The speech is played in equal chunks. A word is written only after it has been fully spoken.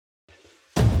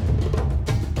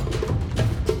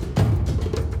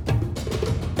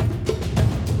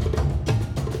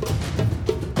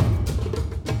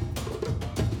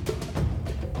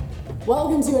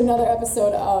Welcome to another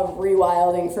episode of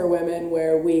Rewilding for Women,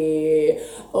 where we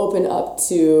open up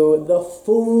to the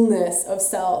fullness of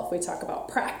self. We talk about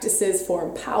practices for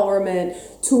empowerment,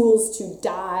 tools to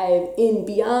dive in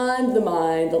beyond the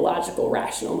mind, the logical,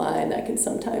 rational mind that can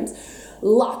sometimes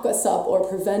lock us up or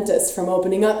prevent us from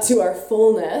opening up to our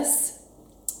fullness.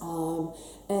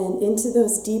 And into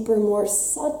those deeper, more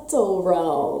subtle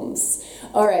realms.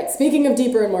 All right, speaking of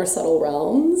deeper and more subtle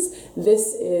realms,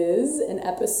 this is an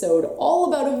episode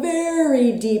all about a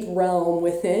very deep realm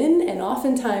within, and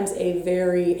oftentimes a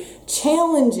very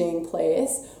challenging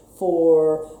place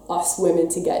for us women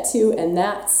to get to, and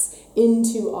that's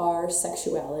into our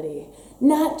sexuality.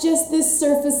 Not just this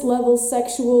surface level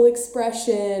sexual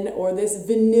expression or this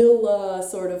vanilla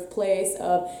sort of place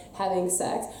of having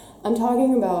sex. I'm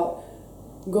talking about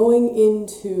going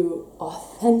into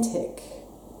authentic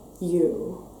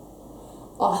you,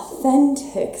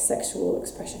 authentic sexual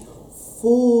expression,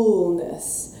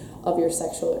 fullness of your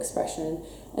sexual expression.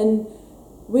 And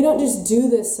we don't just do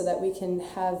this so that we can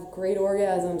have great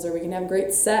orgasms or we can have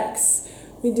great sex.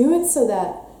 We do it so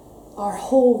that our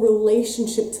whole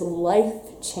relationship to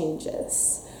life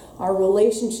changes. Our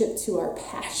relationship to our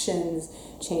passions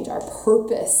change. Our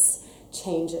purpose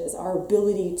changes. Our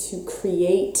ability to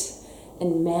create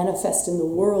and manifest in the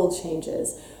world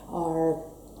changes. Our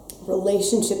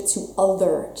relationship to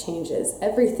other changes.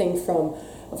 Everything from,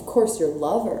 of course, your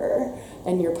lover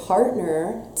and your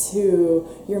partner to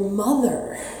your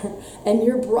mother and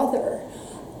your brother.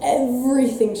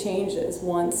 Everything changes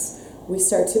once we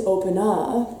start to open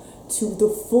up to the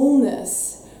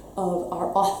fullness of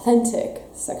our authentic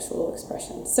sexual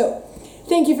expression. So,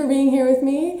 thank you for being here with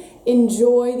me.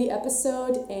 Enjoy the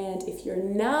episode, and if you're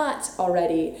not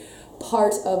already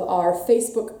part of our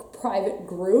Facebook private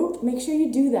group, make sure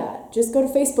you do that. Just go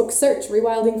to Facebook, search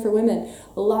Rewilding for Women.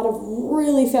 A lot of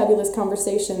really fabulous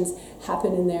conversations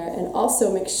happen in there. And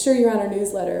also make sure you're on our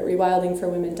newsletter at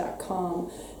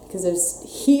rewildingforwomen.com, because there's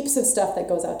heaps of stuff that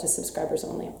goes out to subscribers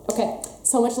only. Okay,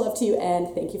 so much love to you,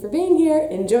 and thank you for being here.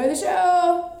 Enjoy the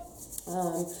show.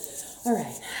 All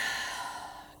right,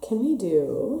 can we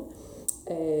do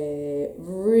a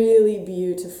really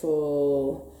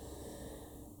beautiful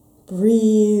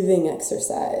breathing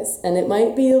exercise? And it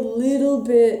might be a little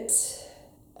bit,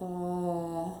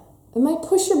 it might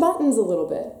push your buttons a little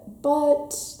bit, but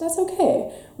that's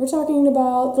okay. We're talking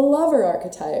about the lover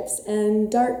archetypes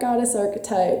and dark goddess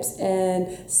archetypes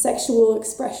and sexual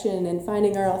expression and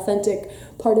finding our authentic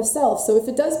part of self. So if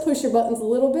it does push your buttons a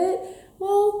little bit,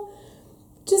 well,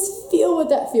 just feel what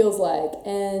that feels like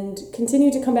and continue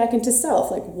to come back into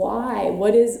self. Like, why?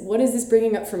 What is this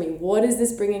bringing up for me? What is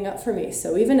this bringing up for me?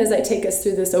 So even as I take us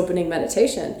through this opening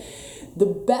meditation, the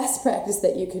best practice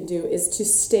that you can do is to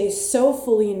stay so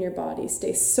fully in your body,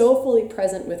 stay so fully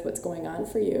present with what's going on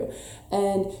for you,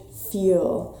 and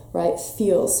feel, right?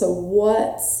 Feel. So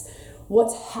what's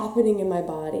happening in my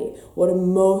body? What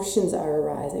emotions are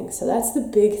arising? So that's the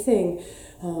big thing.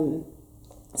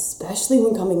 Especially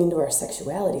when coming into our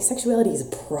sexuality. Sexuality is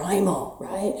primal,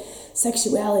 right?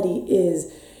 Sexuality is,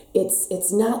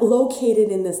 it's not located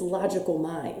in this logical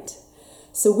mind.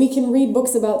 So we can read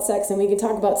books about sex and we can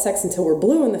talk about sex until we're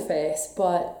blue in the face,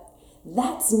 but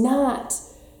that's not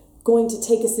going to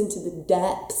take us into the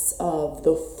depths of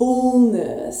the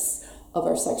fullness of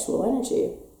our sexual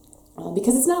energy,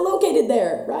 because it's not located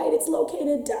there, right? It's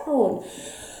located down.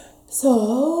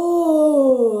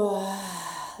 So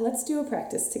let's do a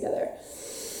practice together.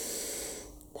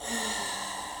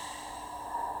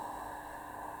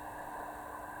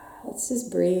 Let's just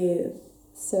breathe.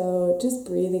 So just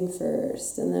breathing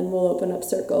first, and then we'll open up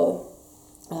circle.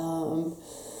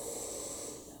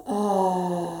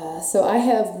 So I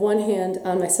have one hand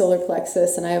on my solar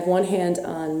plexus, and I have one hand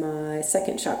on my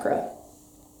second chakra.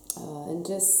 And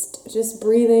just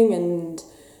breathing and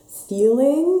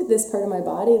feeling this part of my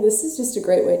body. This is just a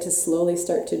great way to slowly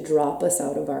start to drop us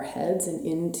out of our heads and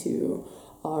into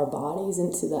our bodies,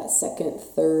 into that second,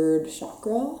 third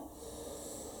chakra.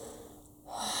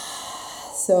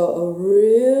 So a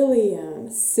really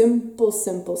simple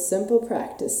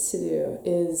practice to do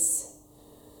is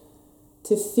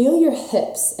to feel your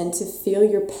hips and to feel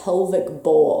your pelvic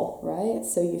bowl, right?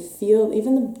 So you feel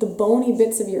even the bony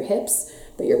bits of your hips,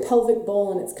 but your pelvic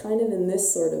bowl, and it's kind of in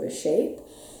this sort of a shape.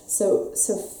 So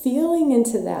feeling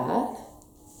into that.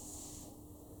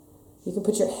 You can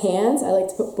put your hands, I like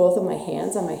to put both of my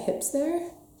hands on my hips there,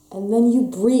 and then you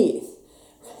breathe,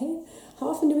 right? How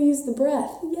often do we use the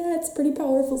breath? Yeah, it's pretty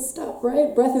powerful stuff,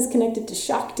 right? Breath is connected to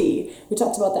Shakti. We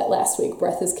talked about that last week.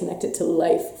 Breath is connected to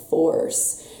life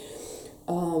force.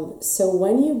 So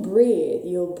when you breathe,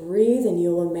 you'll breathe and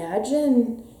you'll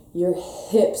imagine your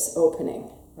hips opening,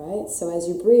 right? So as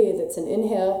you breathe, it's an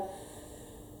inhale,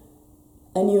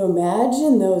 and you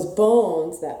imagine those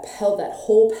bones, that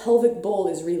whole pelvic bowl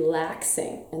is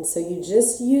relaxing. And so you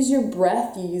just use your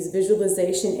breath, you use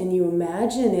visualization, and you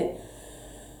imagine it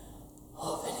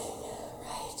opening,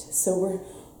 right? So we're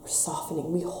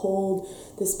softening. We hold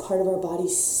this part of our body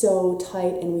so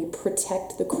tight, and we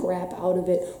protect the crap out of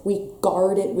it. We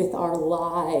guard it with our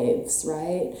lives,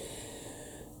 right?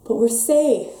 But we're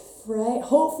safe, right?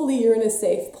 Hopefully you're in a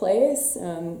safe place.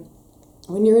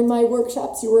 When you're in my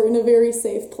workshops, you are in a very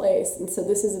safe place. And so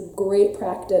this is a great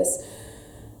practice.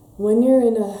 When you're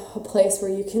in a place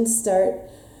where you can start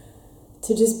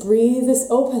to just breathe this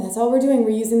open, that's all we're doing.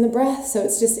 We're using the breath. So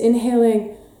it's just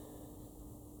inhaling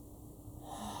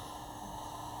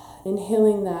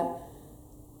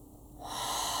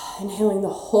the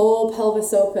whole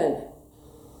pelvis open.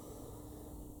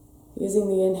 Using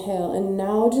the inhale, and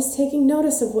now just taking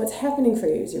notice of what's happening for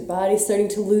you. Is your body starting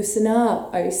to loosen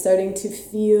up? Are you starting to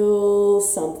feel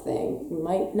something? It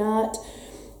might not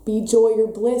be joy or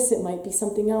bliss. It might be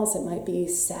something else. It might be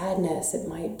sadness. It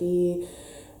might be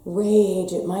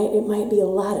rage. It might be a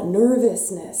lot of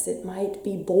nervousness. It might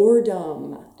be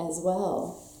boredom as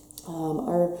well.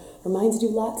 Our minds do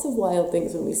lots of wild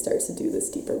things when we start to do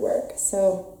this deeper work.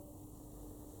 So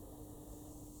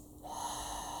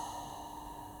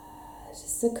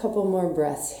just a couple more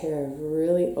breaths here,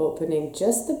 really opening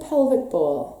just the pelvic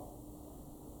bowl.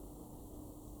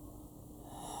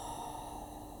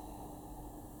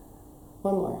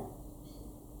 One more.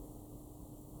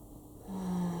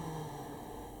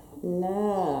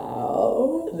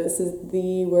 Now, this is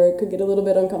where it could get a little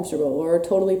bit uncomfortable, or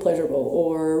totally pleasurable,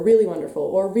 or really wonderful,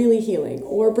 or really healing,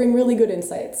 or bring really good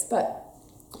insights. But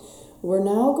we're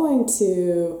now going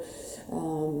to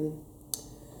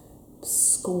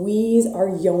squeeze our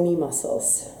yoni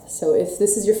muscles. So if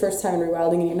this is your first time in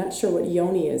rewilding and you're not sure what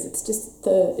yoni is,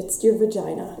 it's your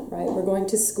vagina, right? We're going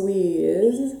to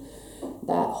squeeze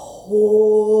that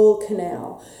whole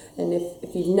canal. And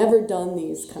if you've never done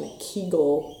these kind of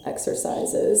Kegel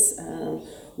exercises,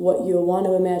 what you'll want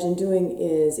to imagine doing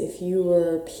is, if you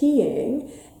were peeing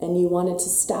and you wanted to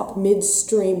stop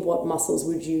midstream, what muscles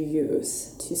would you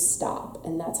use to stop?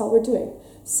 And that's all we're doing.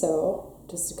 So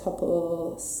just a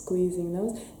couple squeezing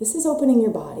those. This is opening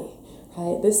your body,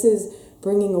 right? This is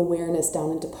bringing awareness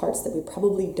down into parts that we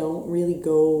probably don't really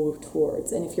go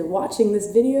towards. And if you're watching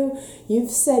this video, you've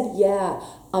said, yeah,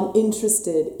 I'm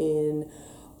interested in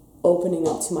opening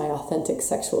up to my authentic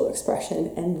sexual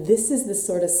expression. And this is the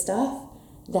sort of stuff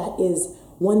that is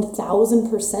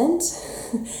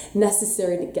 1000%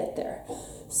 necessary to get there.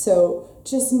 So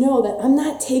just know that I'm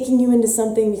not taking you into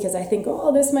something because I think,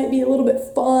 oh, this might be a little bit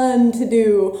fun to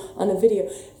do on a video.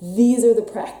 These are the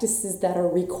practices that are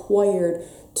required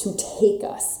to take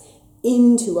us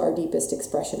into our deepest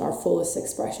expression, our fullest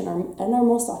expression, and our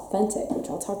most authentic, which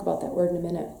I'll talk about that word in a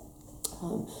minute.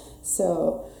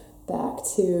 So back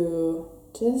to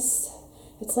just,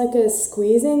 it's like a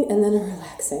squeezing and then a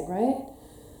relaxing, right?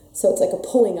 So it's like a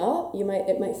pulling up.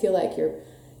 It might feel like you're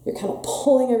kind of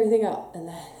pulling everything up and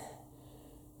then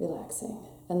relaxing,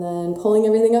 and then pulling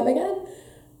everything up again,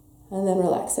 and then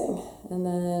relaxing, and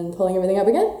then pulling everything up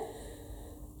again,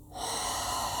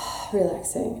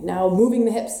 relaxing. Now moving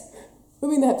the hips,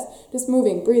 just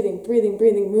moving, breathing,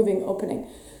 moving, opening.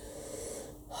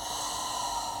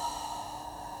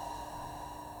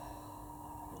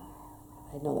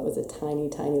 I know that was a tiny,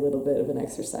 tiny little bit of an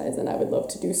exercise, and I would love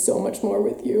to do so much more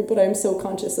with you, but I'm so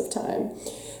conscious of time.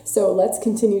 So let's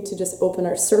continue to just open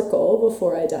our circle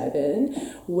before I dive in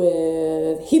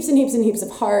with heaps and heaps and heaps of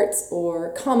hearts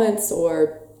or comments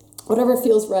or whatever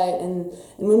feels right. And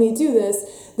when we do this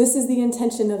is the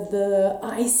intention of the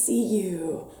I see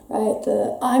you, right?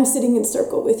 The I'm sitting in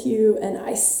circle with you and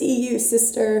I see you,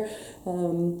 sister.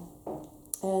 And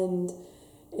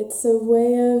it's a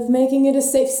way of making it a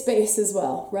safe space as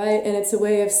well, right? And it's a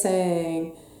way of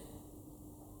saying,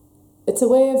 it's a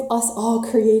way of us all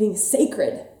creating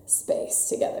sacred space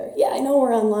together. Yeah, I know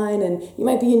we're online and you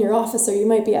might be in your office or you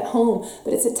might be at home,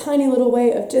 but it's a tiny little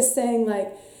way of just saying like,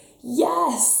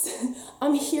 yes,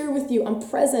 I'm here with you, I'm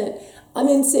present, I'm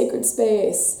in sacred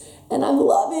space, and I'm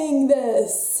loving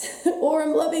this, or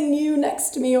I'm loving you next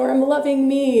to me, or I'm loving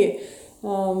me.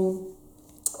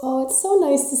 Oh, it's so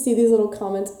nice to see these little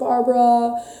comments.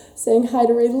 Barbara saying hi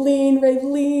to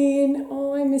Raylene.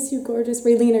 Oh, I miss you, gorgeous.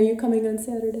 Raylene, are you coming on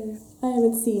Saturday? I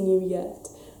haven't seen you yet.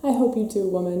 I hope you do,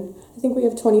 woman. I think we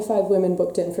have 25 women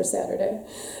booked in for Saturday.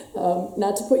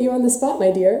 Not to put you on the spot, my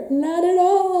dear. Not at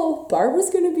all. Barbara's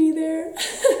going to be there.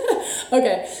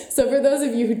 Okay, so for those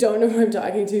of you who don't know who I'm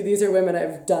talking to, these are women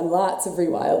I've done lots of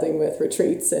rewilding with,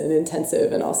 retreats and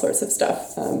intensive and all sorts of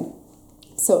stuff.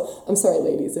 So I'm sorry,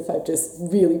 ladies, if I've just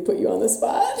really put you on the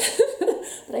spot,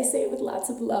 but I say it with lots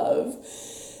of love.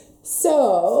 So,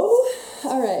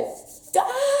 all right.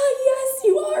 Yes,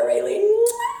 you are, Raylene.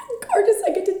 Gorgeous,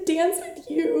 I get to dance with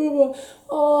you.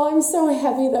 Oh, I'm so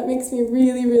happy. That makes me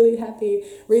really, really happy.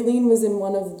 Raylene was in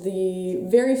one of the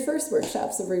very first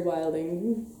workshops of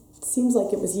rewilding. It seems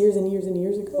like it was years and years and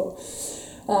years ago.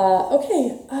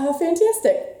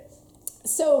 Fantastic.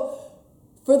 So,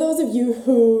 for those of you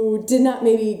who did not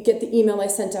maybe get the email I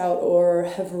sent out or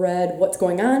have read what's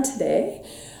going on today,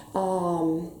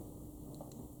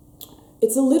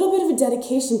 it's a little bit of a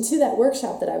dedication to that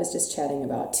workshop that I was just chatting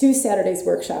about, to Saturday's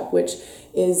workshop, which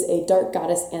is a Dark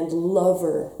Goddess and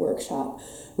Lover workshop.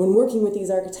 When working with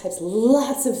these archetypes,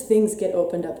 lots of things get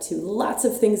opened up to, lots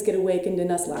of things get awakened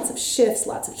in us, lots of shifts,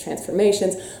 lots of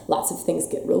transformations, lots of things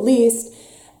get released,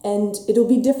 and it'll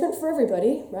be different for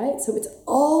everybody, right? So it's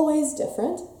always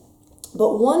different.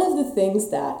 But one of the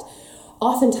things that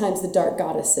oftentimes the Dark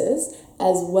Goddesses,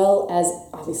 as well as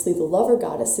obviously the Lover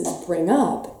Goddesses, bring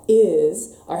up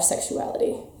is our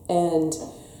sexuality and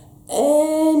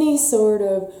any sort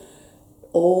of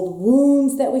old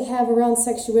wounds that we have around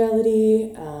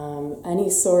sexuality, any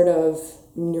sort of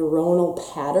neuronal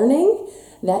patterning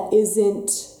that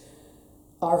isn't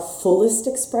our fullest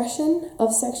expression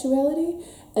of sexuality,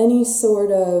 any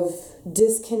sort of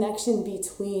disconnection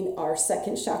between our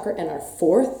second chakra and our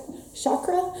fourth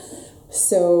chakra.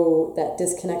 So that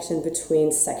disconnection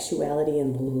between sexuality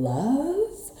and love.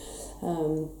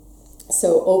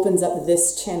 So opens up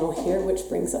this channel here, which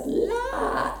brings up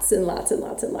lots and lots and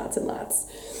lots and lots and lots.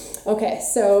 Okay,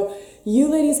 so you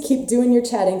ladies keep doing your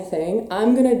chatting thing.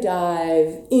 I'm gonna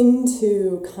dive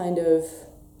into kind of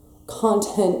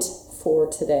content for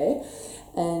today,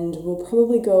 and we'll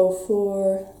probably go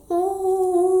for,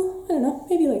 I don't know,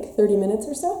 maybe like 30 minutes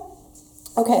or so.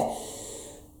 Okay.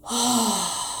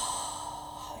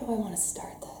 How do I want to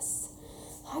start this?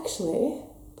 Actually,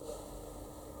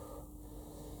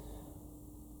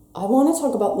 I want to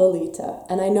talk about Lolita,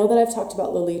 and I know that I've talked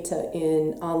about Lolita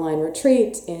in online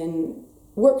retreat, in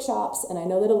workshops, and I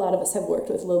know that a lot of us have worked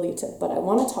with Lolita, but I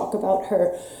want to talk about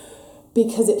her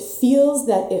because it feels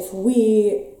that if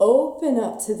we open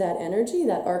up to that energy,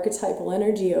 that archetypal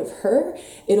energy of her,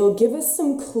 it'll give us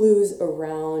some clues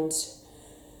around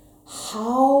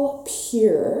how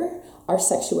pure our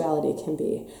sexuality can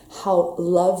be, how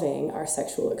loving our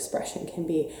sexual expression can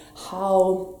be,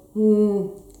 how,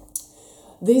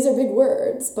 these are big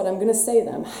words, but I'm going to say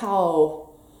them, how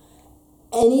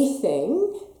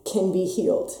anything can be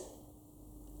healed.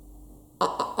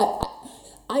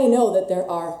 I know that there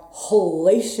are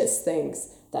hellacious things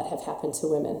that have happened to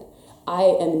women. I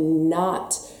am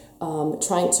not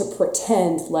trying to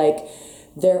pretend like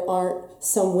there aren't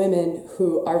some women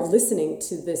who are listening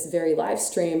to this very live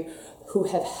stream who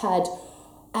have had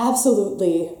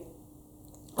absolutely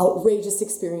outrageous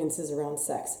experiences around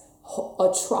sex,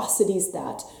 atrocities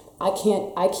that I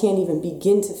can't even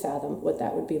begin to fathom what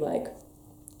that would be like.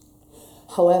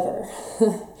 However,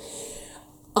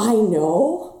 I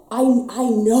know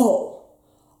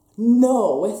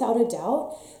without a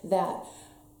doubt that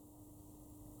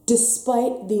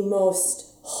despite the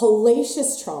most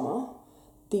hellacious trauma,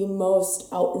 the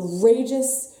most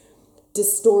outrageous,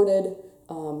 distorted,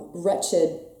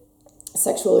 wretched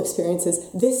sexual experiences,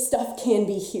 this stuff can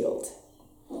be healed.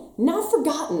 Not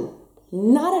forgotten,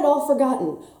 not at all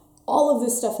forgotten. All of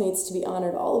this stuff needs to be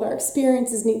honored. All of our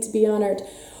experiences need to be honored,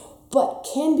 but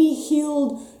can be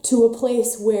healed to a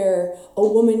place where a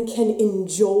woman can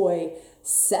enjoy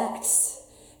sex,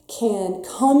 can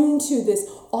come to this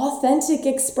authentic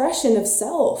expression of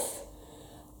self.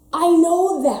 I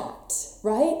know that,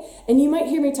 right? And you might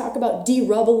hear me talk about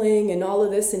derubbling and all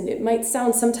of this, and it might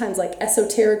sound sometimes like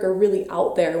esoteric or really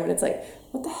out there when it's like,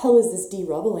 what the hell is this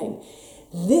derubbling?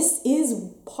 This is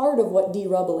part of what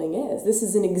derubbling is. This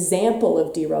is an example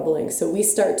of derubbling. So we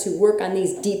start to work on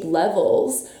these deep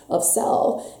levels of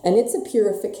self, and it's a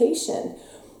purification.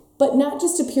 But not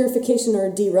just a purification or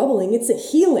a derubbling, it's a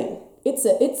healing. It's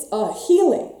a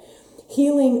healing.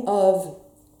 Healing of,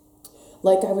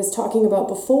 like I was talking about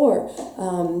before,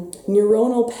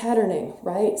 neuronal patterning,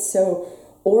 right? So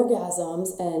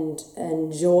orgasms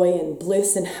and joy and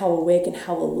bliss and how awake and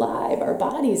how alive our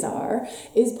bodies are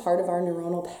is part of our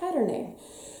neuronal patterning.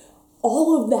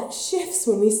 All of that shifts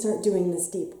when we start doing this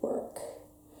deep work.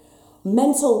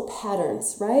 Mental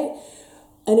patterns, right?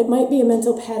 And it might be a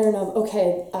mental pattern of,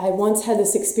 okay, I once had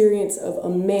this experience of a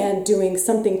man doing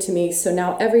something to me, so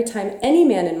now every time any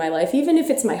man in my life, even if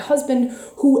it's my husband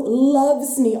who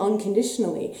loves me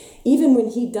unconditionally, even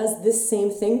when he does this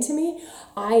same thing to me,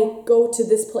 I go to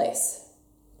this place.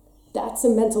 That's a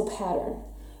mental pattern,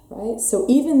 right? So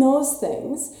even those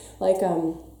things, like,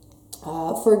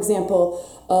 for example,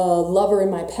 a lover in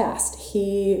my past,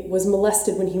 he was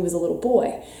molested when he was a little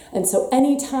boy. And so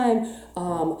anytime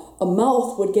a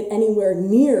mouth would get anywhere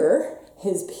near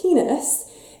his penis,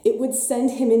 it would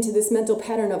send him into this mental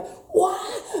pattern of, wah,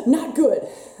 not good,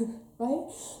 right?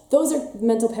 Those are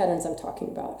mental patterns I'm talking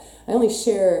about. I only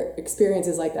share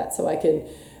experiences like that so I can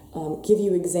give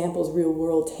you examples, real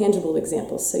world, tangible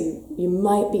examples, so you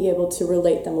might be able to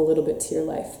relate them a little bit to your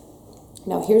life.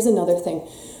 Now, here's another thing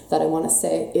that I want to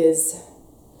say is,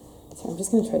 so I'm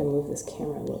just going to try to move this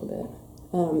camera a little bit.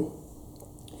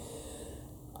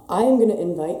 I am going to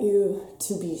invite you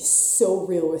to be so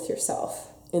real with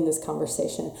yourself in this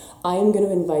conversation. I am going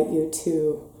to invite you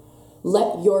to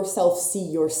let yourself see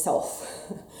yourself.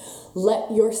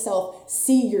 Let yourself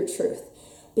see your truth.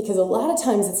 Because a lot of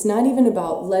times it's not even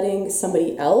about letting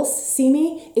somebody else see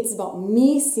me. It's about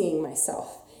me seeing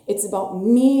myself. It's about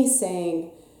me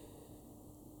saying,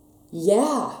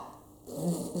 yeah,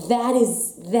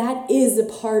 that is a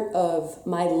part of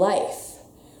my life.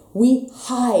 We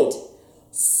hide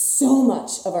so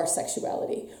much of our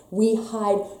sexuality. We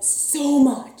hide so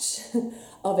much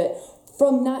of it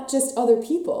from not just other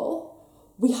people.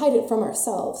 We hide it from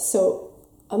ourselves. So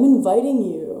I'm inviting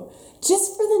you,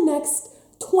 just for the next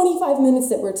 25 minutes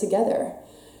that we're together,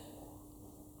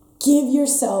 give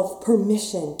yourself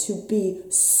permission to be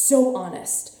so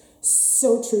honest,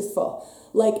 so truthful.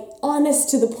 Like, honest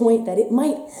to the point that it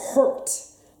might hurt,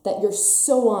 that you're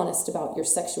so honest about your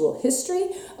sexual history,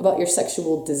 about your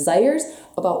sexual desires,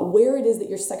 about where it is that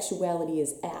your sexuality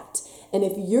is at. And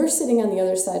if you're sitting on the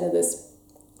other side of this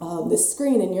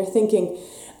screen and you're thinking,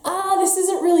 this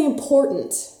isn't really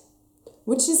important,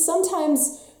 which is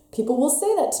sometimes people will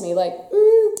say that to me, like,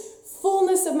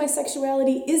 fullness of my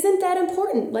sexuality isn't that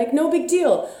important, like, no big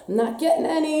deal, I'm not getting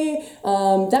any,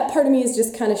 that part of me is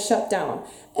just kind of shut down.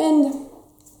 And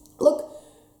look,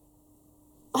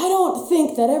 I don't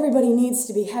think that everybody needs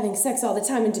to be having sex all the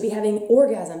time and to be having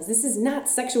orgasms. This is not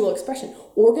sexual expression.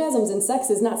 Orgasms and sex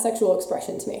is not sexual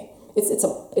expression to me. It's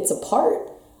a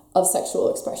part of sexual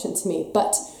expression to me,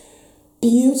 but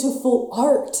beautiful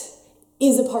art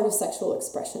is a part of sexual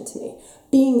expression to me.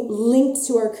 Being linked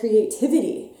to our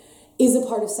creativity is a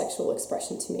part of sexual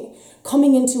expression to me.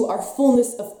 Coming into our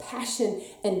fullness of passion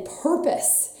and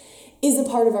purpose is a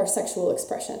part of our sexual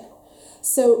expression.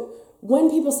 So when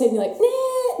people say to me, like,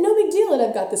 nah, no big deal that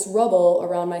I've got this rubble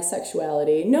around my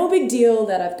sexuality, no big deal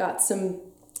that I've got some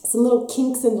little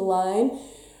kinks in the line,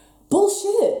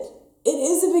 bullshit. It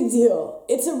is a big deal.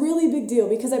 It's a really big deal,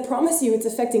 because I promise you it's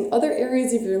affecting other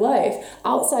areas of your life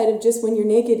outside of just when you're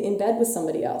naked in bed with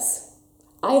somebody else.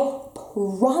 I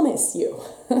promise you.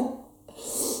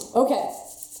 Okay,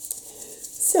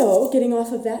 so getting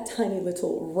off of that tiny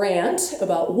little rant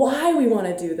about why we want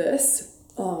to do this,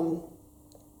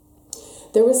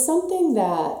 there was something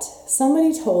that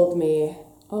somebody told me,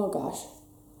 oh gosh,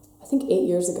 I think 9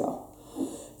 years ago,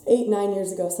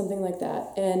 something like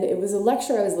that. And it was a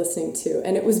lecture I was listening to,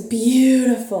 and it was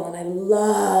beautiful, and I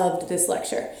loved this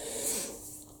lecture.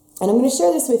 And I'm going to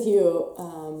share this with you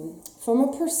from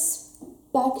a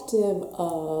perspective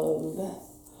of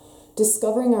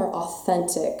discovering our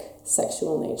authentic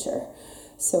sexual nature.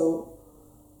 So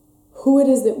who it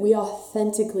is that we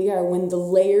authentically are when the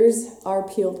layers are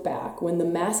peeled back, when the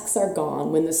masks are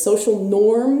gone, when the social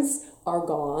norms are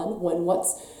gone, when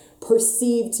what's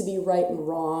perceived to be right and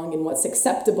wrong and what's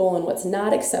acceptable and what's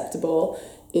not acceptable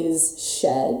is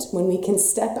shed, when we can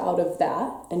step out of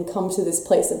that and come to this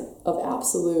place of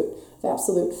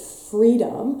absolute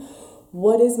freedom.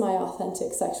 What is my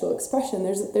authentic sexual expression?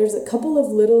 There's a couple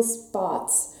of little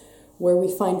spots where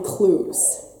we find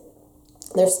clues.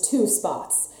 There's 2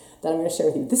 spots that I'm going to share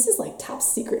with you. This is like top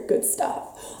secret good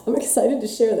stuff. I'm excited to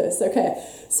share this. Okay,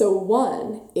 so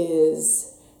one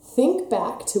is, think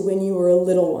back to when you were a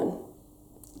little one.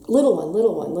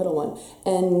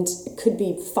 And it could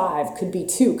be 5, could be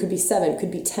 2, could be 7,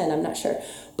 could be 10, I'm not sure.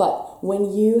 But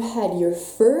when you had your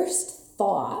first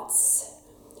thoughts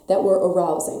that were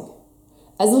arousing,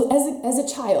 as a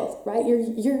child, right?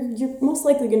 You're most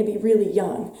likely going to be really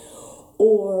young,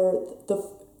 or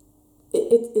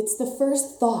it's the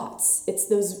first thoughts. It's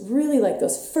those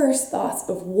first thoughts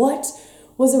of what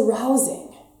was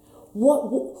arousing.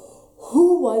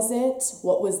 Who was it?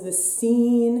 What was the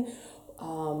scene?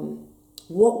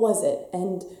 What was it?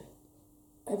 And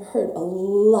I've heard a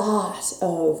lot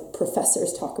of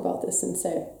professors talk about this and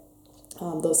say,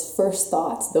 those first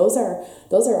thoughts, those are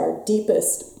our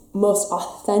deepest, most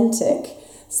authentic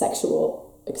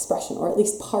sexual expression, or at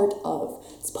least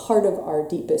it's part of our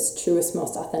deepest, truest,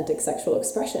 most authentic sexual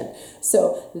expression.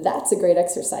 So that's a great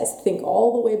exercise. Think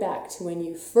all the way back to when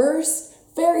you first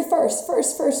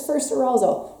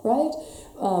arousal, right?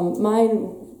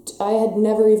 I had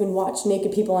never even watched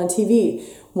naked people on TV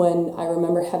when I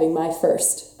remember having my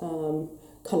first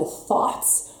kind of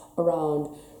thoughts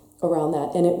around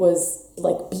that, and it was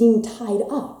like being tied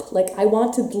up. Like I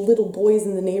wanted the little boys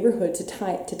in the neighborhood to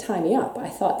tie me up. I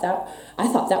thought that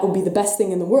would be the best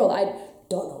thing in the world. I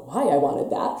don't know why I wanted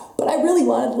that, but I really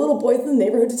wanted little boys in the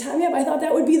neighborhood to tie me up. I thought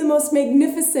that would be the most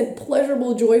magnificent,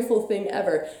 pleasurable, joyful thing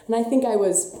ever. And I think I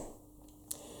was,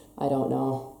 I don't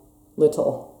know,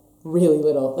 really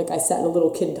little. Like I sat in a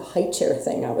little kid high chair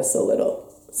thing. I was so little.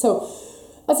 So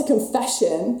that's a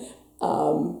confession,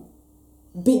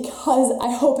 because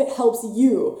I hope it helps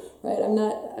you, right? I'm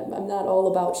not all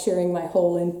about sharing my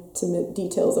whole intimate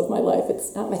details of my life.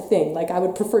 It's not my thing. Like I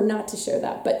would prefer not to share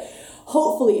that, but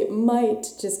hopefully it might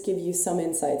just give you some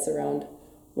insights around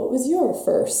what was your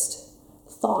first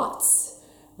thoughts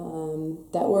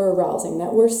that were arousing,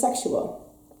 that were sexual.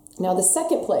 Now the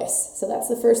second place, so that's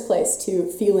the first place to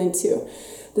feel into.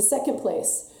 The second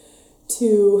place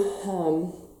to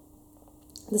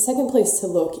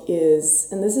look is,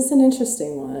 and this is an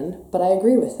interesting one, but I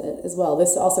agree with it as well.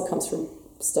 This also comes from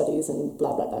studies and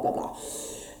blah, blah, blah, blah, blah.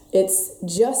 It's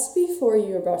just before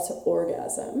you're about to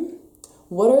orgasm,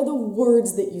 what are the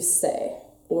words that you say?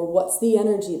 Or what's the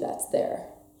energy that's there?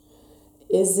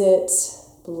 Is it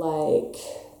like,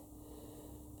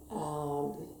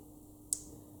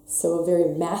 so a very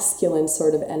masculine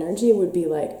sort of energy would be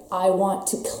like, I want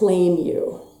to claim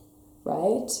you,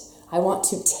 right? I want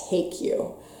to take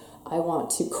you. I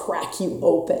want to crack you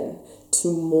open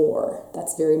to more.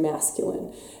 That's very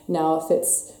masculine. Now,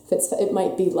 it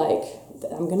might be like,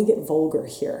 I'm going to get vulgar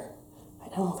here. I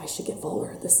don't know if I should get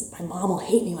vulgar. My mom will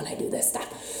hate me when I do this stuff.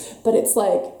 But it's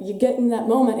like, you get in that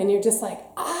moment and you're just like,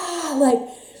 I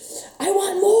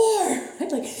want more.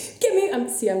 I'd like, give me,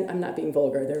 I'm not being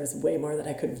vulgar. There was way more that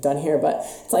I could have done here, but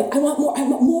it's like, I want more,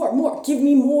 give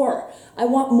me more. I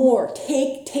want more,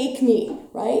 take me,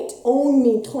 right? Own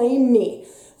me, claim me.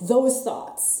 Those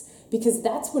thoughts, because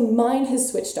that's when mind has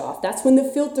switched off. That's when the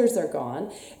filters are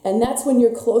gone. And that's when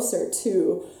you're closer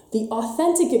to the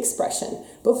authentic expression.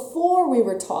 Before we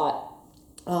were taught,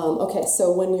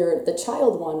 so when you're the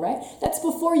child one, right? That's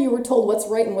before you were told what's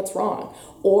right and what's wrong,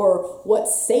 or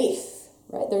what's safe,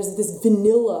 right? There's this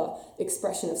vanilla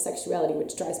expression of sexuality,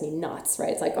 which drives me nuts, right?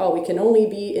 It's like, oh, we can only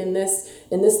be in this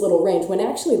little range, when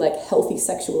actually like healthy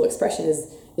sexual expression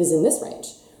is in this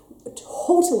range.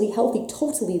 Totally healthy,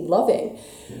 totally loving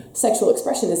sexual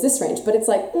expression is this range, but it's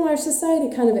like, our society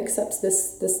kind of accepts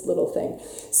this little thing.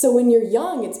 So when you're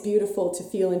young, it's beautiful to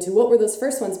feel into what were those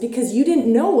first ones, because you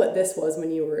didn't know what this was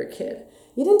when you were a kid.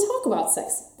 You didn't talk about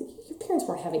sex. Your parents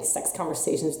weren't having sex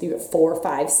conversations with you at 4,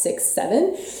 5, 6,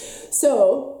 7.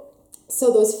 So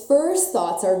those first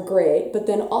thoughts are great, but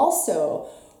then also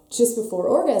just before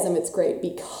orgasm, it's great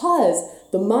because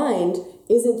the mind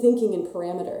isn't thinking in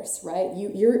parameters, right?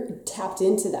 You're tapped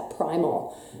into that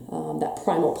primal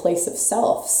place of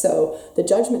self. So the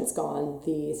judgment's gone,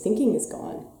 the thinking is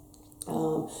gone.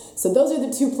 So those are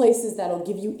the two places that'll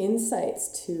give you insights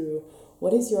to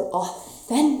what is your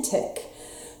authentic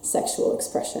sexual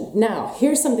expression. Now,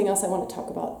 here's something else I want to talk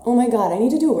about. Oh my God, I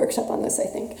need to do a workshop on this, I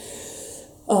think.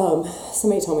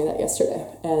 Somebody told me that yesterday,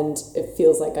 and it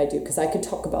feels like I do, because I could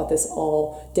talk about this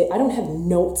all day. I don't have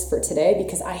notes for today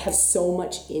because I have so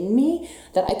much in me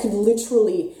that I could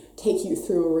literally take you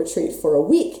through a retreat for a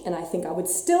week, and I think I would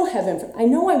still have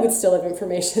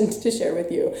information to share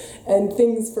with you, and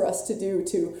things for us to do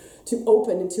to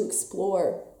open and to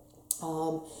explore.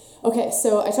 Okay,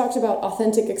 so I talked about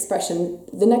authentic expression.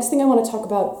 The next thing I want to talk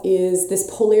about is this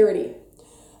polarity.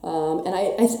 And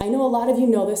I know a lot of you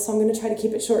know this, so I'm going to try to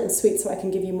keep it short and sweet so I can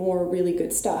give you more really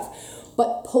good stuff.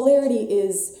 But polarity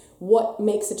is what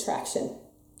makes attraction.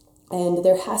 And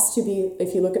there has to be,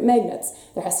 if you look at magnets,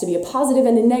 there has to be a positive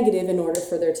and a negative in order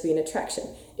for there to be an attraction.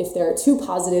 If there are two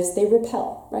positives, they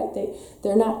repel, right?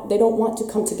 They don't want to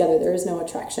come together. There is no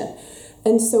attraction.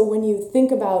 And so when you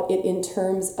think about it in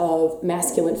terms of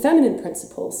masculine feminine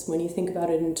principles, when you think about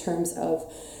it in terms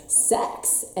of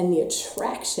sex and the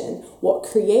attraction, what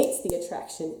creates the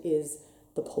attraction is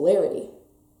the polarity.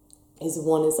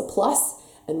 One is a plus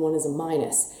and one is a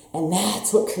minus. And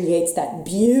that's what creates that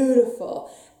beautiful,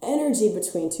 energy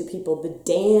between two people, the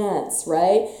dance,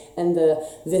 right? And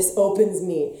this opens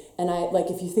me. And I, like,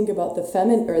 if you think about the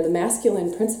feminine or the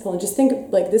masculine principle, and just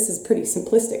think, like, this is pretty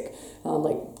simplistic,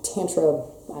 like Tantra,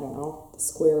 I don't know,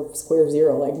 square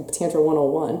zero, like Tantra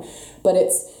 101. But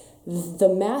it's the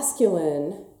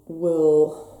masculine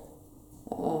will,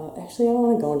 actually, I don't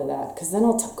want to go into that because then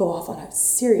I'll go off on a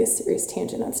serious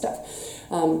tangent on stuff.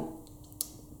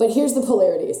 But here's the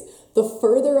polarities. The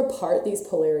further apart these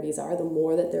polarities are, the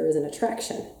more that there is an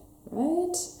attraction,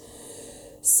 right?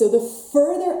 So the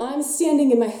further I'm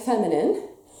standing in my feminine,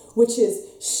 which is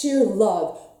sheer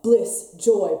love, bliss,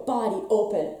 joy, body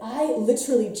open, I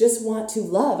literally just want to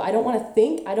love. I don't want to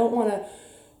think. I don't want to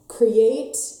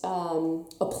create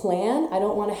a plan. I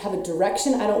don't want to have a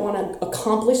direction. I don't want to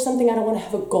accomplish something. I don't want to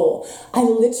have a goal. I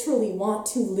literally want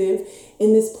to live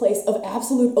in this place of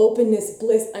absolute openness,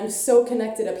 bliss. I'm so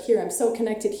connected up here. I'm so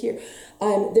connected here.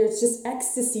 There's just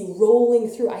ecstasy rolling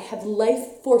through. I have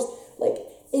life force like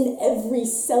in every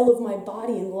cell of my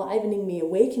body, enlivening me,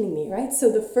 awakening me, right?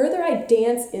 So the further I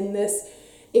dance in this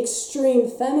extreme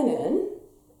feminine,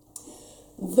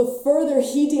 the further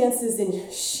he dances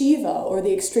in Shiva, or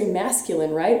the extreme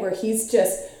masculine, right? Where he's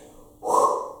just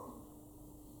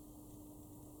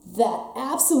that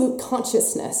absolute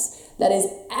consciousness that is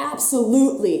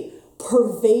absolutely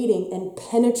pervading and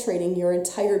penetrating your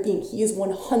entire being. He is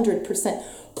 100%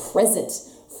 present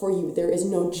for you. There is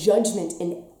no judgment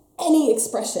in any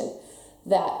expression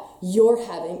that you're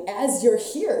having as you're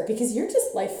here, because you're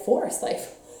just life force,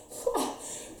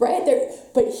 right there.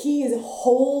 But he is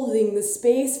holding the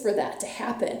space for that to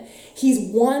happen. He's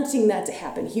wanting that to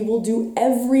happen. He will do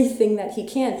everything that he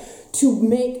can to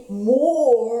make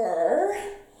more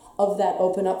of that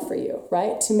open up for you,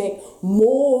 right? To make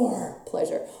more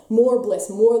pleasure, more bliss,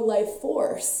 more life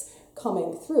force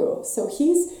coming through. So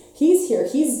he's here.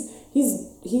 He's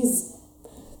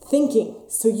thinking,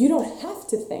 so you don't have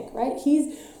to think, right?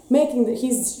 He's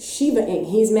Shiva-ing,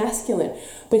 he's masculine.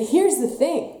 But here's the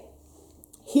thing.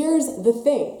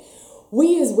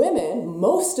 We as women,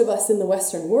 most of us in the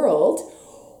Western world,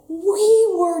 we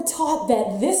were taught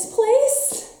that this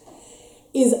place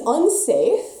is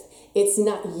unsafe, it's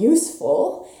not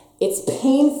useful, it's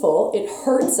painful, it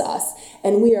hurts us,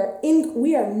 and we are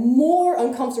more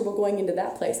uncomfortable going into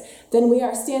that place than we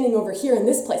are standing over here in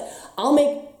this place. I'll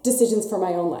make decisions for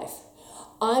my own life.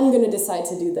 I'm going to decide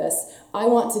to do this. I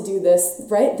want to do this,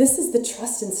 right? This is the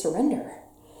trust and surrender.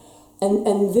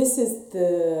 And this is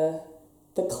the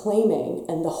claiming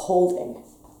and the holding,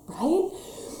 right?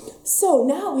 So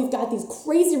now we've got these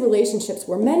crazy relationships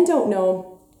where men don't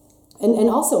know, and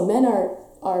also men are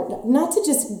not to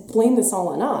just blame this all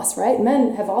on us, right?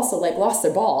 Men have also lost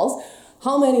their balls.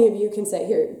 How many of you can say,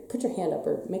 here, put your hand up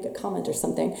or make a comment or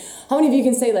something. How many of you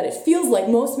can say that it feels like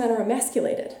most men are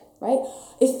emasculated, right?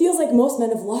 It feels like most men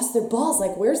have lost their balls.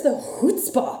 Like, where's the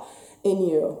chutzpah in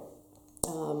you?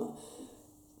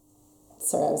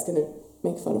 Sorry, I was going to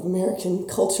make fun of American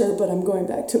culture, but I'm going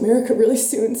back to America really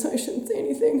soon, so I shouldn't say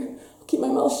anything. I'll keep my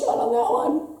mouth shut on that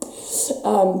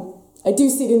one. I do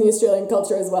see it in the Australian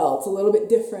culture as well. It's a little bit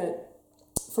different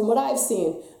from what I've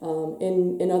seen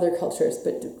in other cultures,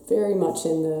 but very much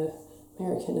in the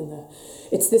American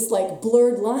it's this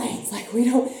blurred lines,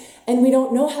 we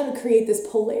don't know how to create this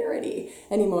polarity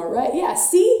anymore, right? Yeah,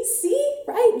 see,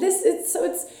 right?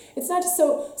 It's not just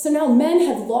so now men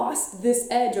have lost this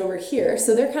edge over here,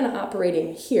 so they're kind of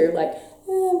operating here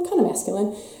I'm kind of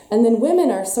masculine, and then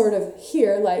women are sort of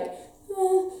here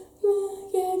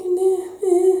yeah,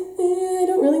 I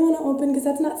don't really want to open because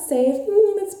that's not safe.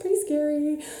 That's pretty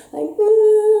scary.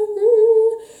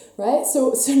 Right?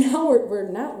 So now we're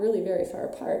not really very far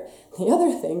apart. The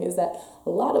other thing is that a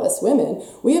lot of us women,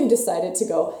 we have decided to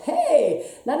go, hey,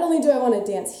 not only do I want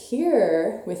to dance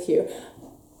here with you,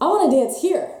 I want to dance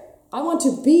here. I want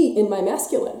to be in my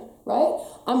masculine, right?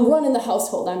 I'm running the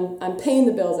household. I'm paying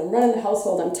the bills. I'm running the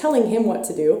household. I'm telling him what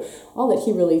to do. All that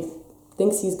he really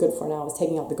thinks he's good for now is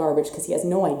taking out the garbage because he has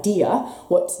no idea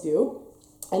what to do.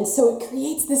 And so it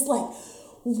creates this what?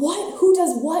 Who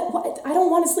does what? What? I don't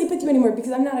want to sleep with you anymore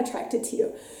because I'm not attracted to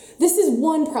you. This is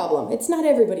one problem. It's not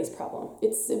everybody's problem.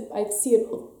 I see it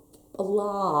a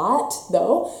lot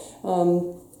though.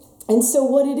 And so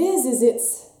what it is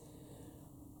it's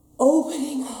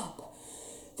opening up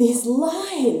these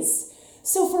lines.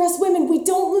 So for us women, we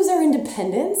don't lose our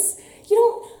independence.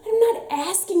 I'm not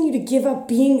asking you to give up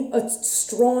being a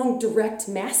strong, direct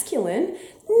masculine.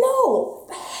 No,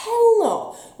 hell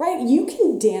no, right? You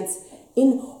can dance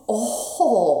in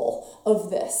all of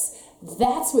this.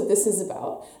 That's what this is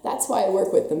about. That's why I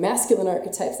work with the masculine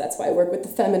archetypes. That's why I work with the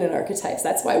feminine archetypes.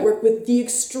 That's why I work with the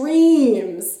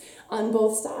extremes on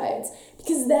both sides.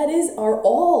 because that is our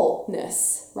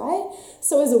allness, right?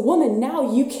 So as a woman,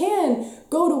 now you can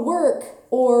go to work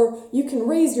or you can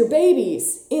raise your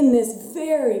babies in this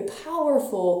very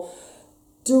powerful,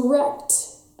 direct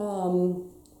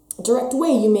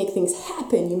way. You make things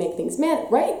happen, you make things matter,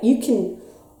 right? You can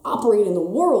operate in the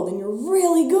world and you're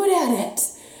really good at it.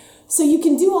 So you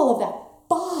can do all of that.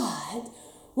 But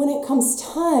when it comes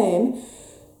time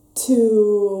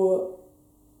to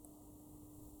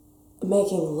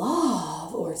making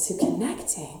love or to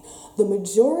connecting, the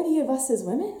majority of us as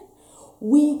women,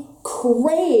 we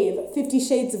crave 50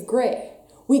 Shades of Grey.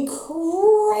 We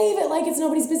crave it like it's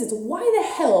nobody's business. Why the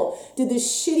hell did this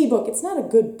shitty book, it's not a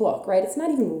good book, right? It's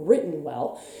not even written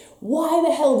well. Why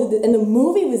the hell did and the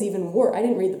movie was even worse. I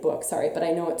didn't read the book, sorry, but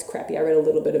I know it's crappy. I read a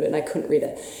little bit of it and I couldn't read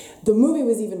it. The movie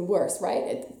was even worse,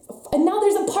 right? And now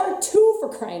there's a part 2 for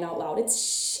crying out loud. It's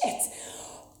shit.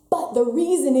 But the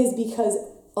reason is because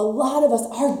a lot of us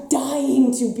are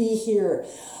dying to be here.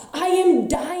 I am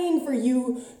dying for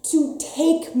you to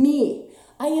take me.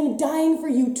 I am dying for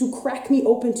you to crack me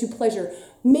open to pleasure.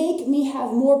 Make me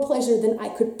have more pleasure than I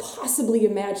could possibly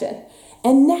imagine.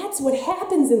 And that's what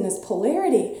happens in this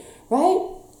polarity, right?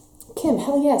 Kim,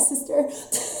 hell yeah, sister.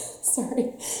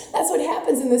 Sorry. That's what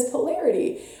happens in this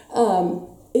polarity,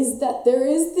 is that there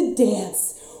is the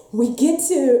dance. We get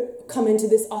to come into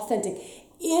this authentic.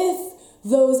 If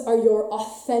those are your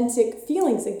authentic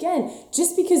feelings, again,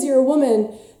 just because you're a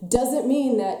woman doesn't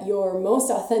mean that your most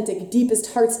authentic,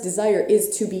 deepest heart's desire is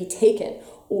to be taken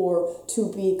or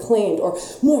to be claimed or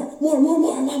more, I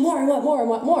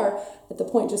want more at the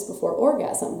point just before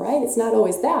orgasm, right? It's not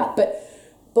always that, but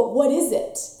what is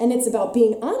it? And it's about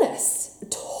being honest,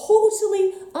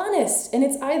 totally honest. And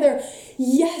it's either,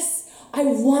 yes, I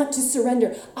want to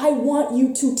surrender. I want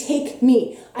you to take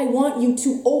me. I want you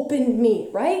to open me,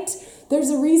 right? There's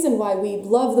a reason why we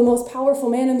love the most powerful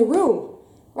man in the room,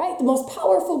 right? The most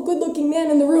powerful, good-looking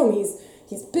man in the room. He's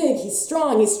big, he's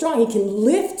strong, he can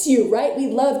lift you, right? We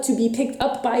love to be picked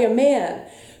up by a man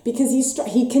because he's strong.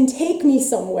 He can take me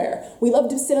somewhere. We love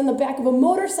to sit on the back of a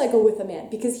motorcycle with a man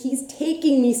because he's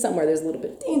taking me somewhere. There's a little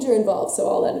bit of danger involved, so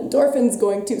all that endorphins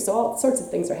going too, so all sorts of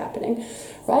things are happening,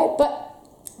 right? But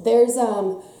there's,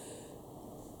 so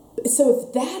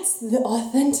if that's the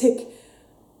authentic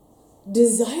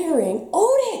desiring,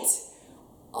 own it.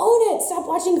 Own it. Stop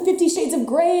watching 50 Shades of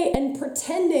Grey and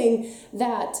pretending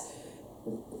that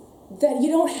you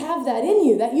don't have that in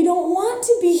you, that you don't want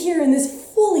to be here in this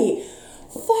fully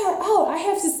far out. I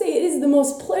have to say, it is the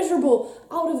most pleasurable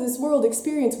out of this world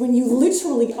experience when you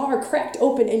literally are cracked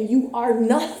open and you are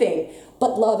nothing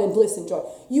but love and bliss and joy.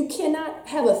 You cannot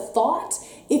have a thought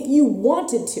if you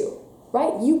wanted to,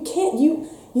 right? You can't,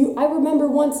 I remember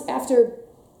once after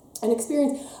an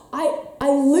experience, I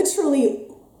literally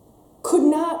could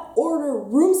not order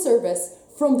room service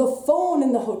from the phone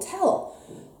in the hotel.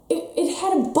 It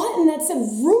had a button that said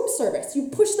room service. You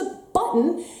push the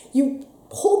button, you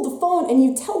hold the phone, and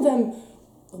you tell them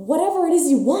whatever it is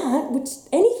you want, which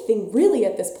anything really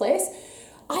at this place.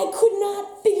 I could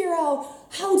not figure out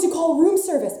how to call room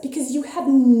service because you have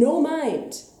no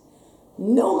mind.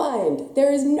 No mind.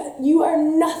 You are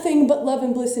nothing but love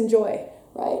and bliss and joy,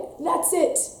 right? That's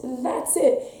it. That's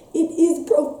it. It is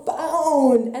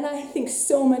profound. And I think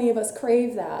so many of us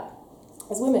crave that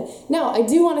as women. Now, I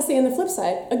do want to say on the flip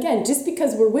side, again, just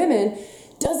because we're women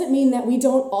doesn't mean that we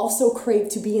don't also crave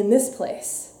to be in this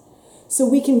place. So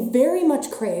we can very much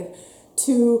crave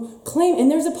to claim, and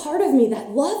there's a part of me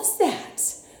that loves that.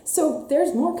 So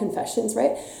there's more confessions,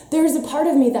 right? There's a part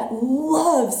of me that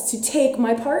loves to take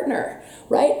my partner,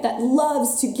 right? That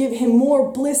loves to give him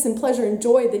more bliss and pleasure and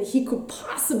joy than he could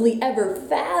possibly ever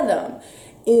fathom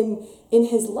in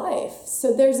his life.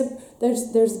 So there's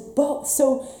both.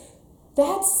 So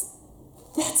these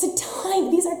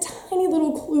are tiny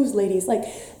little clues, ladies. Like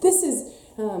this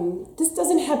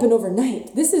doesn't happen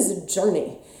overnight. This is a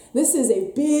journey. This is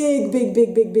a big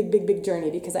journey,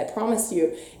 because I promise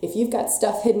you, if you've got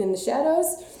stuff hidden in the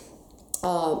shadows,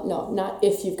 no, not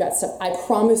if you've got stuff, I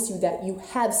promise you that you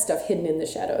have stuff hidden in the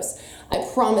shadows. I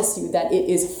promise you that it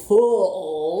is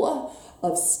full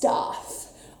of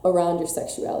stuff around your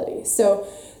sexuality. So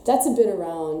that's a bit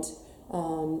around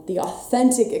the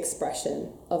authentic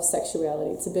expression of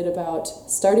sexuality. It's a bit about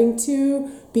starting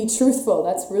to be truthful.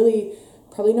 That's really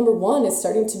probably number one, is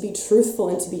starting to be truthful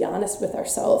and to be honest with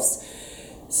ourselves.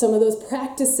 Some of those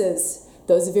practices,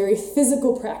 those very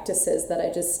physical practices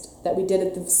that we did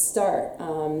at the start,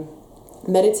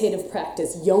 meditative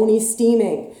practice, yoni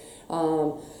steaming,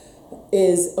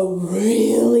 is a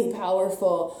really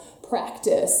powerful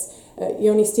practice.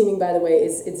 Yoni steaming, by the way,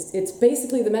 it's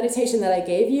basically the meditation that I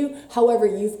gave you. However,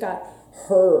 you've got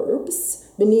herbs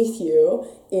beneath you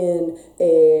in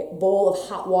a bowl of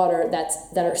hot water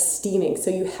that are steaming. So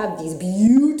you have these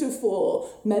beautiful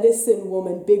medicine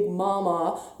woman, big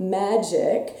mama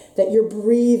magic that you're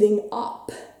breathing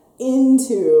up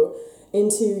into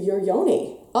your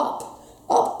yoni, up,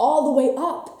 all the way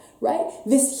up, right?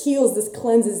 This heals, this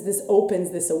cleanses, this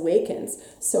opens, this awakens.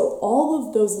 So all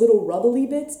of those little rubbly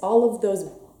bits, all of those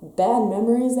bad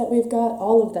memories that we've got,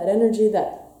 all of that energy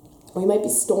that we might be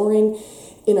storing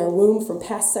in our womb from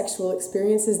past sexual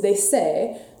experiences, they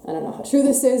say, I don't know how true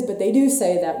this is, but they do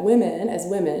say that women, as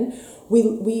women,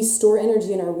 we store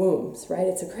energy in our wombs, right?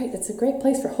 It's a great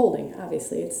place for holding,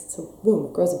 obviously. It's a womb,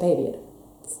 it grows a baby.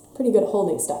 It's pretty good at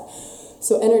holding stuff.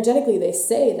 So energetically, they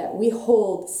say that we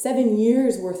hold 7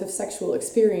 years worth of sexual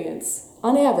experience,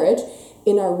 on average,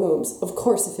 in our wombs. Of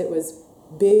course, if it was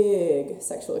big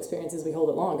sexual experiences, we hold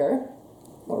it longer,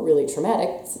 or really traumatic,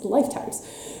 it's lifetimes.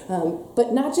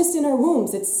 But not just in our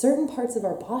wombs, it's certain parts of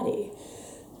our body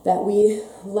that we,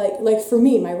 like for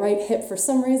me, my right hip, for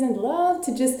some reason, love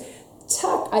to just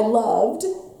tuck. I loved,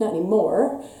 not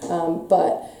anymore,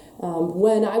 but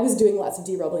when I was doing lots of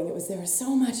derubbling, there was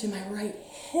so much in my right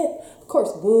hip. Of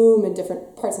course, womb and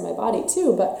different parts of my body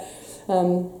too, but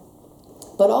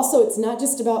also it's not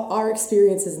just about our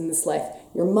experiences in this life.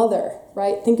 Your mother,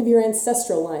 right? Think of your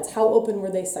ancestral lines. How open were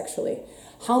they sexually?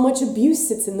 How much abuse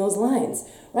sits in those lines,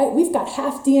 right? We've got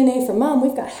half DNA from mom,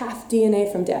 we've got half DNA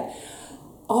from dad.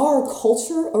 Our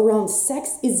culture around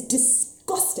sex is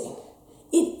disgusting.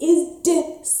 It is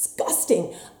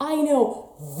disgusting. I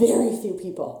know very few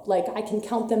people, like I can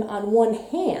count them on one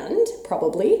hand,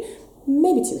 probably,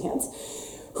 maybe two hands,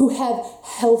 who have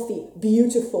healthy,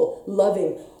 beautiful,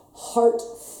 loving,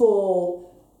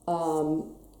 heartful,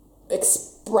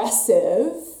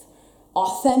 expressive,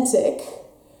 authentic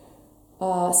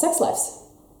sex lives.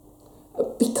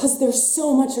 Because there's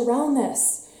so much around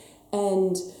this.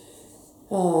 And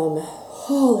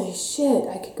holy shit,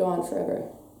 I could go on forever.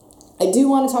 I do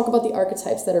want to talk about the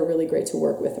archetypes that are really great to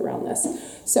work with around this.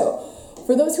 So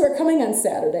for those who are coming on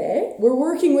Saturday, we're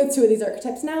working with 2 of these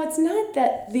archetypes. Now, it's not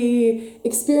that the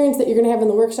experience that you're going to have in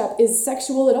the workshop is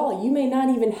sexual at all. You may not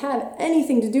even have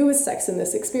anything to do with sex in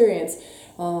this experience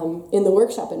in the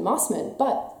workshop in Mossman.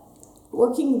 But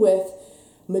working with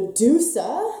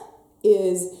Medusa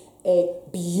is a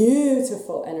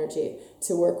beautiful energy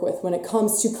to work with when it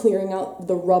comes to clearing out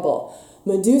the rubble.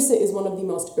 Medusa is one of the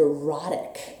most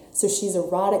erotic. So she's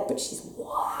erotic, but she's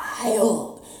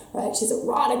wild, right? She's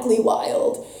erotically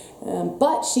wild.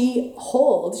 But she's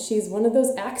one of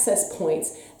those access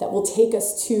points that will take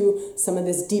us to some of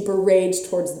this deeper rage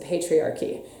towards the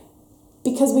patriarchy.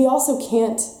 Because we also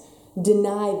can't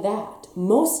deny that.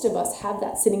 Most of us have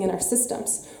that sitting in our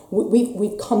systems.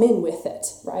 We've come in with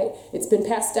it, right? It's been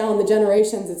passed down the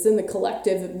generations. It's in the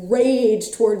collective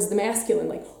rage towards the masculine.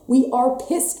 Like, we are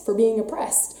pissed for being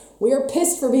oppressed. We are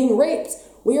pissed for being raped.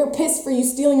 We are pissed for you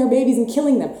stealing our babies and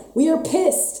killing them. We are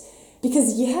pissed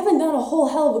because you haven't done a whole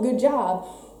hell of a good job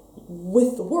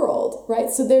with the world,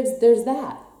 right? So there's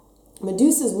that.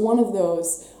 Medusa is one of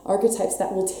those archetypes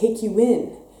that will takes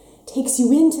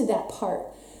you into that part.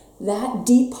 That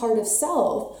deep part of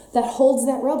self that holds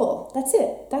that rubble. That's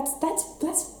it. That's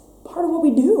part of what we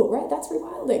do, right? That's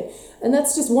rewilding. And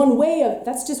that's just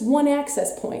one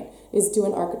access point, is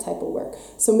doing archetypal work.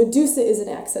 So Medusa is an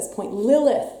access point.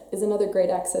 Lilith is another great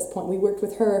access point. We worked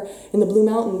with her in the Blue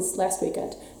Mountains last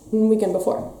weekend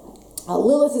before.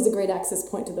 Lilith is a great access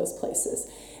point to those places.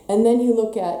 And then you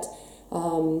look at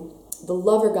the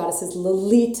lover goddesses,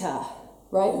 Lolita,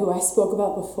 right, who I spoke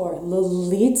about before.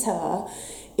 Lolita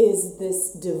is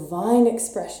this divine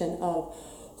expression of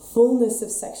fullness of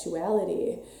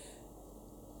sexuality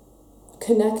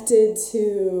connected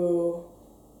to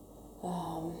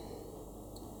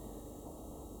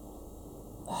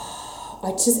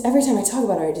every time I talk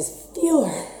about her, I just feel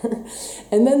her.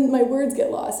 And then my words get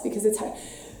lost because it's hard.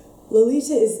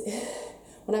 Lolita is,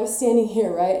 when I was standing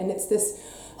here, right, and it's this,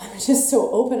 I'm just so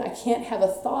open, I can't have a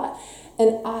thought.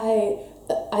 And I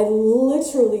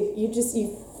literally, you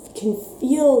can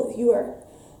feel you are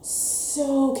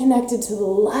so connected to the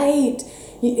light.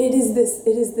 It is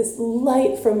this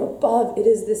light from above. It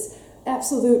is this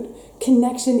absolute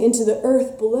connection into the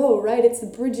earth below, right? It's the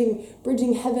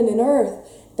bridging heaven and earth.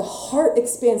 The heart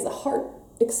expands, the heart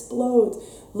explodes.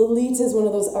 Lolita is one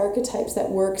of those archetypes that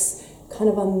works kind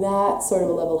of on that sort of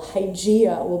a level.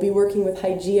 Hygeia, we'll be working with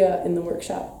Hygeia in the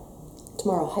workshop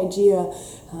tomorrow. Hygeia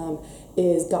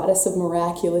is goddess of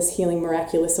miraculous healing,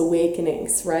 miraculous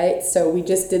awakenings, right? So we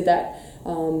just did that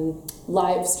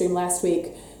live stream last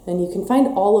week, and you can find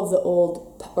all of the old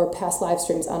or past live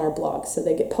streams on our blog. So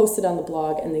they get posted on the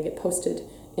blog and they get posted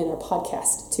in our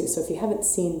podcast too. So if you haven't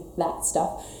seen that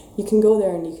stuff, you can go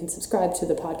there and you can subscribe to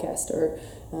the podcast, or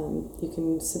you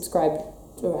can subscribe.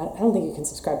 I don't think you can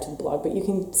subscribe to the blog, but you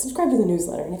can subscribe to the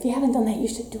newsletter. And if you haven't done that, you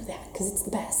should do that, because it's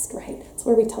the best, right? It's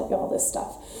where we tell you all this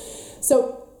stuff.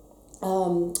 So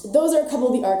those are a couple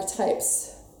of the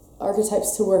archetypes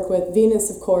to work with. Venus,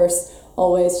 of course,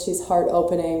 always, she's heart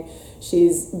opening.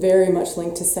 She's very much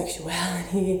linked to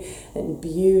sexuality and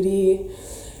beauty.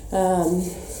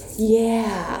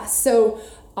 So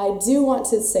I do want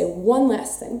to say one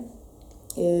last thing,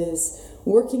 is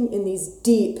working in these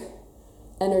deep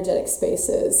energetic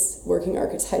spaces, working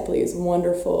archetypally is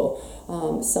wonderful.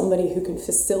 Somebody who can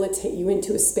facilitate you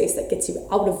into a space that gets you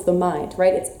out of the mind,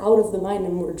 right? It's out of the mind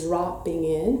and we're dropping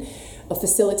in. A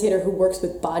facilitator who works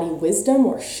with body wisdom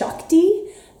or Shakti,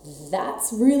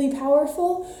 that's really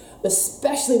powerful,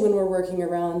 especially when we're working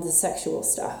around the sexual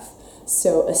stuff.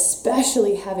 So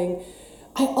especially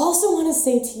I also want to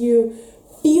say to you,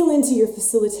 feel into your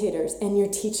facilitators and your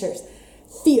teachers.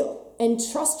 Feel. And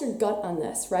trust your gut on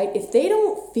this, right? If they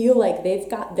don't feel like they've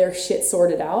got their shit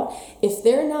sorted out, if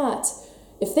they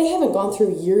haven't gone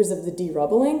through years of the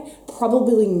derubbling,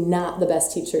 probably not the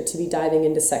best teacher to be diving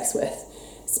into sex with,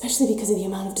 especially because of the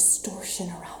amount of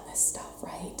distortion around this stuff,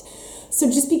 right?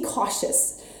 So just be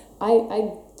cautious.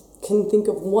 I can think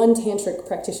of one tantric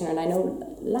practitioner, and I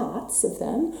know lots of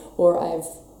them,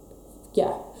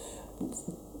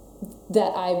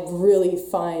 that I really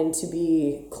find to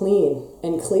be clean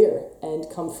and clear and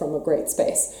come from a great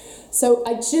space. So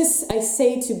I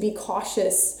say to be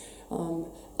cautious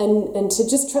and to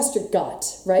just trust your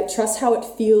gut, right? Trust how it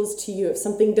feels to you. If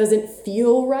something doesn't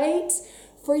feel right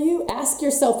for you, ask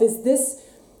yourself, is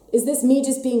this me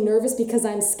just being nervous because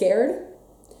I'm scared?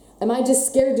 Am I just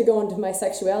scared to go into my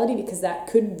sexuality? Because that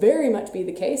could very much be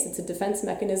the case. It's a defense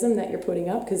mechanism that you're putting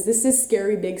up, because this is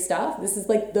scary big stuff. This is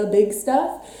like the big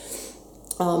stuff.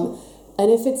 And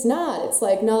if it's not, it's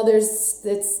like, no, there's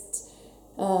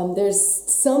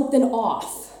something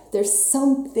off. There's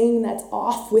something that's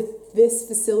off with this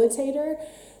facilitator.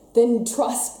 Then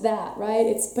trust that,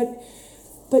 right?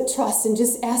 But trust and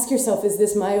just ask yourself, is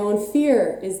this my own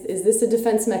fear? Is this a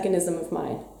defense mechanism of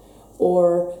mine?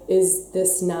 Or is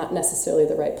this not necessarily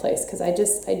the right place? Because I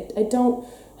don't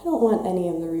want any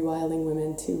of the rewilding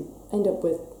women to end up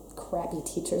with crappy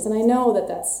teachers. And I know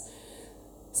that's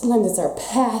sometimes it's our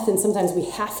path, and sometimes we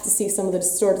have to see some of the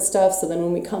distorted stuff. So then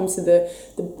when we come to the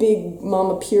big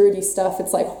mama purity stuff,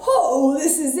 it's like, oh,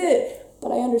 this is it.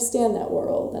 But I understand that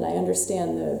world, and I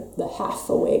understand the half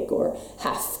awake or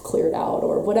half cleared out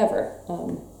or whatever.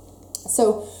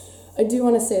 So I do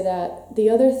want to say that. The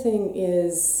other thing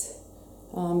is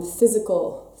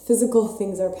physical. Physical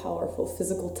things are powerful.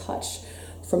 Physical touch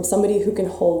from somebody who can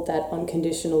hold that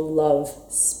unconditional love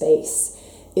space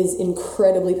is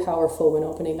incredibly powerful when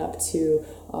opening up to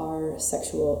our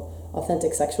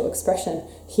authentic sexual expression,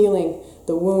 healing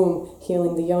the womb,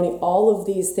 healing the yoni, all of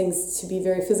these things to be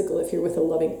very physical. If you're with a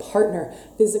loving partner,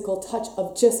 physical touch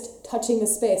of just touching a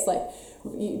space, like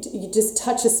you just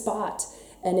touch a spot,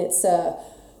 and it's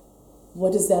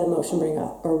what does that emotion bring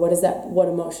up, or what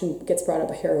emotion gets brought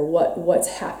up here, or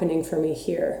what's happening for me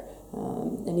here,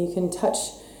 and you can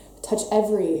touch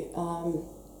every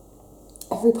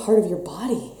part of your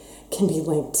body can be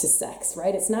linked to sex,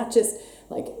 right? It's not just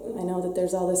like, I know that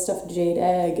there's all this stuff, jade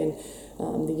egg and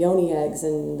the yoni eggs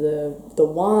and the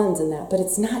wands and that, but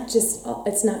it's not just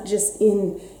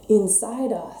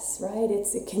inside us, right?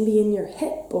 It can be in your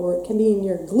hip, or it can be in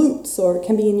your glutes, or it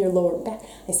can be in your lower back.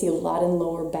 I see a lot in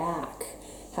lower back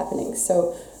happening.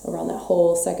 So around that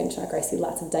whole second chakra, I see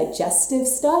lots of digestive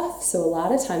stuff. So a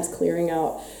lot of times clearing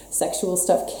out sexual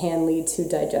stuff can lead to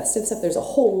digestive stuff. There's a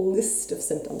whole list of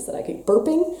symptoms that I could.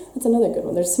 Burping, that's another good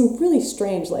one. There's some really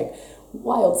strange, like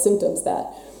wild symptoms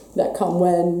that come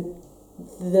when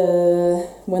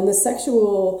the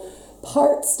sexual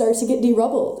parts start to get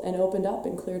derubbled and opened up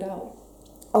and cleared out.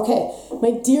 Okay,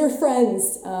 my dear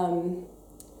friends, I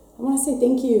want to say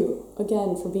thank you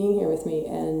again for being here with me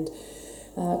and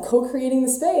co-creating the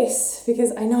space,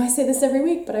 because I know I say this every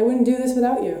week, but I wouldn't do this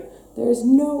without you. There's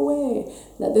no way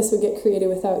that this would get created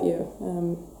without you.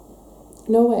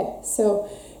 No way. So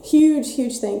huge,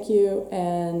 huge thank you,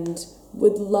 and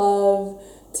would love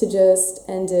to just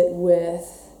end it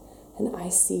with an I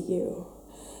see you.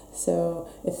 So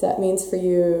if that means for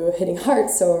you hitting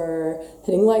hearts or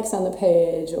hitting likes on the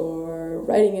page or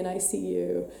writing an I see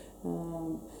you.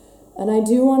 And I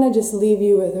do want to just leave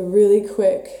you with a really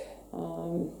quick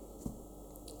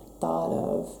thought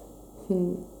of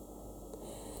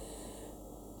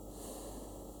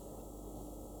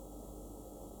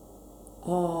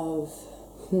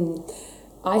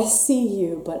I see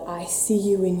you, but I see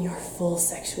you in your full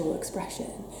sexual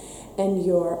expression and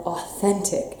your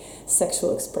authentic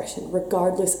sexual expression,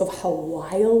 regardless of how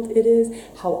wild it is,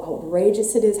 how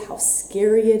outrageous it is, how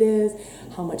scary it is,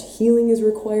 how much healing is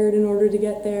required in order to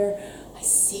get there. I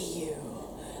see you.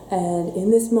 And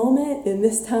in this moment, in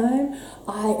this time,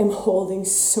 I am holding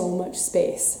so much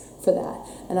space for that.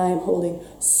 And I am holding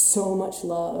so much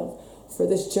love for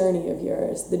this journey of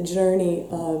yours, the journey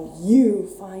of you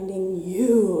finding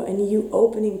you and you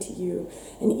opening to you.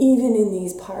 And even in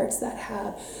these parts that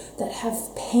have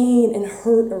pain and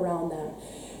hurt around them.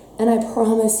 And I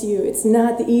promise you, it's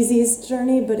not the easiest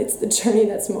journey, but it's the journey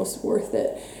that's most worth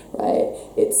it, right?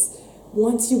 It's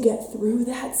once you get through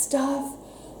that stuff,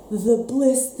 the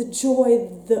bliss, the joy,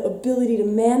 the ability to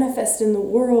manifest in the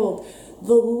world,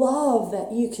 the love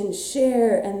that you can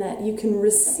share and that you can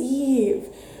receive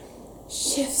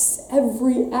shifts.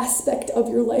 Every aspect of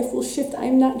your life will shift.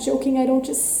 I'm not joking. I don't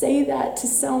just say that to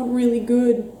sound really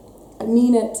good. I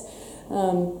mean it.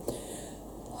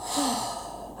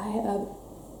 I have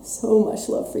so much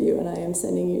love for you, and I am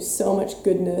sending you so much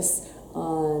goodness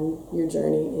on your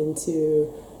journey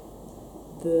into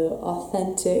the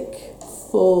authentic,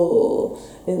 full,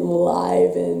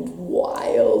 enlivened,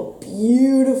 wild,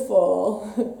 beautiful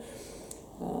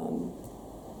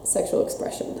sexual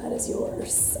expression that is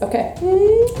yours. Okay.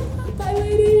 Bye,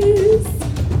 ladies.